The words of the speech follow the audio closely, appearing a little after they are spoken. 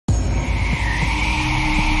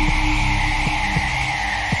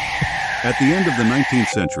At the end of the 19th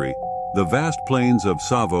century, the vast plains of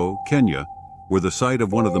Tsavo, Kenya, were the site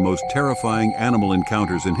of one of the most terrifying animal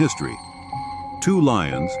encounters in history. Two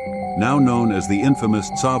lions, now known as the infamous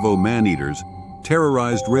Tsavo man-eaters,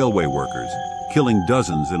 terrorized railway workers, killing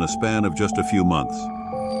dozens in a span of just a few months.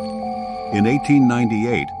 In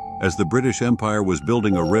 1898, as the British Empire was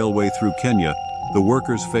building a railway through Kenya, the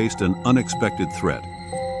workers faced an unexpected threat.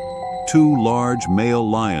 Two large male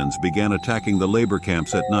lions began attacking the labor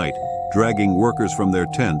camps at night, dragging workers from their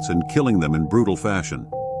tents and killing them in brutal fashion.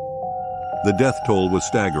 The death toll was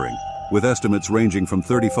staggering, with estimates ranging from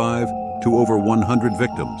 35 to over 100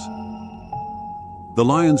 victims. The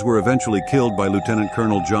lions were eventually killed by Lieutenant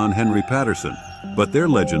Colonel John Henry Patterson, but their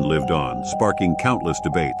legend lived on, sparking countless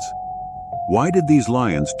debates. Why did these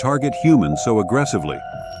lions target humans so aggressively?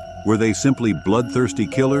 Were they simply bloodthirsty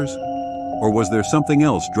killers? Or was there something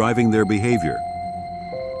else driving their behavior?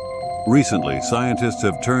 Recently, scientists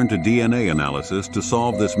have turned to DNA analysis to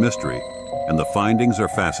solve this mystery, and the findings are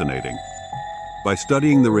fascinating. By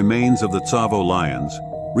studying the remains of the Tsavo lions,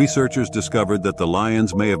 researchers discovered that the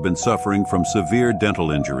lions may have been suffering from severe dental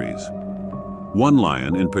injuries. One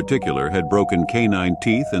lion in particular had broken canine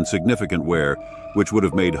teeth and significant wear, which would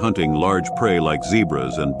have made hunting large prey like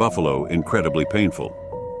zebras and buffalo incredibly painful.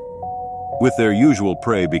 With their usual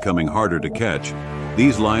prey becoming harder to catch,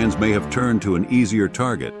 these lions may have turned to an easier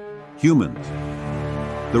target: humans.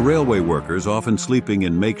 The railway workers, often sleeping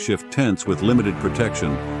in makeshift tents with limited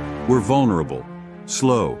protection, were vulnerable,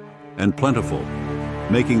 slow, and plentiful,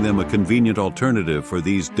 making them a convenient alternative for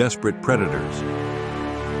these desperate predators.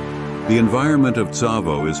 The environment of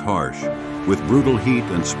Tsavo is harsh, with brutal heat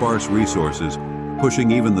and sparse resources, pushing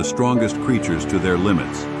even the strongest creatures to their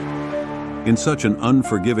limits. In such an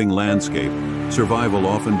unforgiving landscape, survival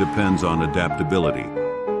often depends on adaptability,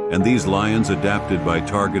 and these lions adapted by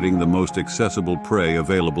targeting the most accessible prey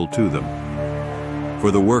available to them. For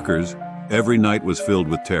the workers, every night was filled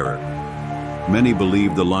with terror. Many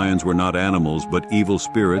believed the lions were not animals but evil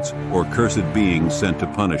spirits or cursed beings sent to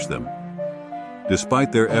punish them.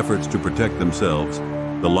 Despite their efforts to protect themselves,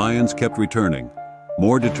 the lions kept returning,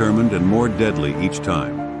 more determined and more deadly each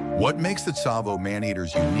time. What makes the Tsavo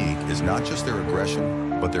man-eaters unique is not just their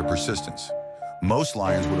aggression, but their persistence. Most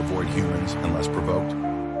lions would avoid humans unless provoked,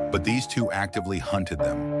 but these two actively hunted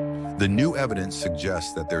them. The new evidence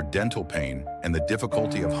suggests that their dental pain and the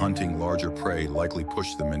difficulty of hunting larger prey likely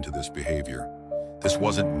pushed them into this behavior. This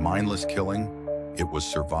wasn't mindless killing, it was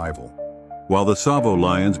survival. While the Tsavo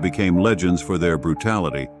lions became legends for their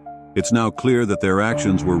brutality, it's now clear that their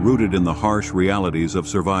actions were rooted in the harsh realities of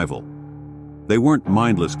survival. They weren't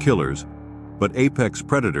mindless killers, but apex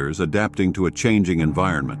predators adapting to a changing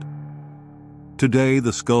environment. Today,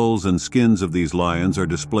 the skulls and skins of these lions are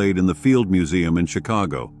displayed in the Field Museum in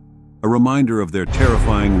Chicago, a reminder of their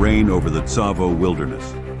terrifying reign over the Tsavo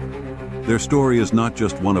wilderness. Their story is not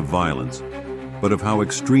just one of violence, but of how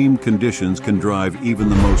extreme conditions can drive even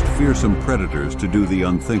the most fearsome predators to do the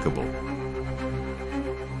unthinkable.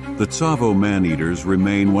 The Tsavo man-eaters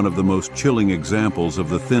remain one of the most chilling examples of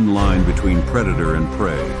the thin line between predator and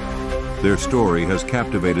prey. Their story has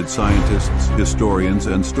captivated scientists, historians,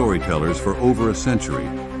 and storytellers for over a century.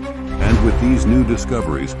 And with these new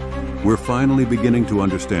discoveries, we're finally beginning to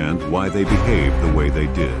understand why they behaved the way they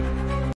did.